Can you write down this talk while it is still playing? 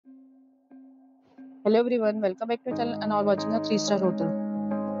Hello everyone, welcome back to our channel and are watching a 3-star hotel.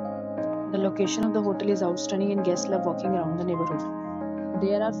 The location of the hotel is outstanding and guests love walking around the neighborhood.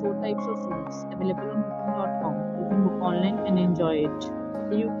 There are 4 types of rooms available on booking.com. You can book online and enjoy it.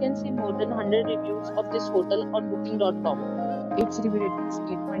 You can see more than 100 reviews of this hotel on booking.com. Its review rating is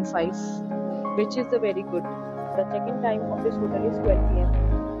 8.5, which is very good. The check-in time of this hotel is 12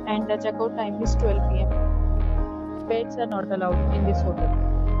 p.m. and the checkout time is 12 p.m. Pets are not allowed in this hotel.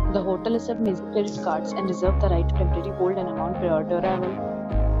 The hotel accepts major credit cards and reserves the right to temporarily hold an amount prior to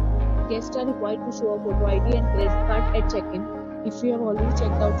arrival. Guests are required to show a photo ID and credit card at check-in. If you have already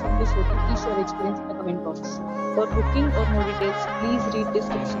checked out from this hotel, please share your experience in the comment box. For booking or more details, please read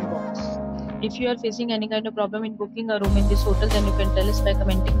description box. If you are facing any kind of problem in booking a room in this hotel, then you can tell us by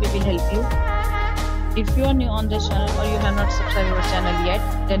commenting. We will help you. If you are new on this channel or you have not subscribed our channel yet,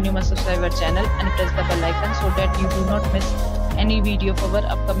 then you must subscribe our channel and press the bell icon so that you do not miss any video of our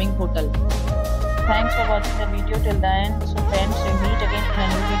upcoming hotel. Thanks for watching the video till the end. So friends, we meet again in a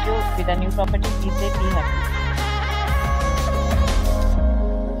new video with a new property. Be safe, be happy.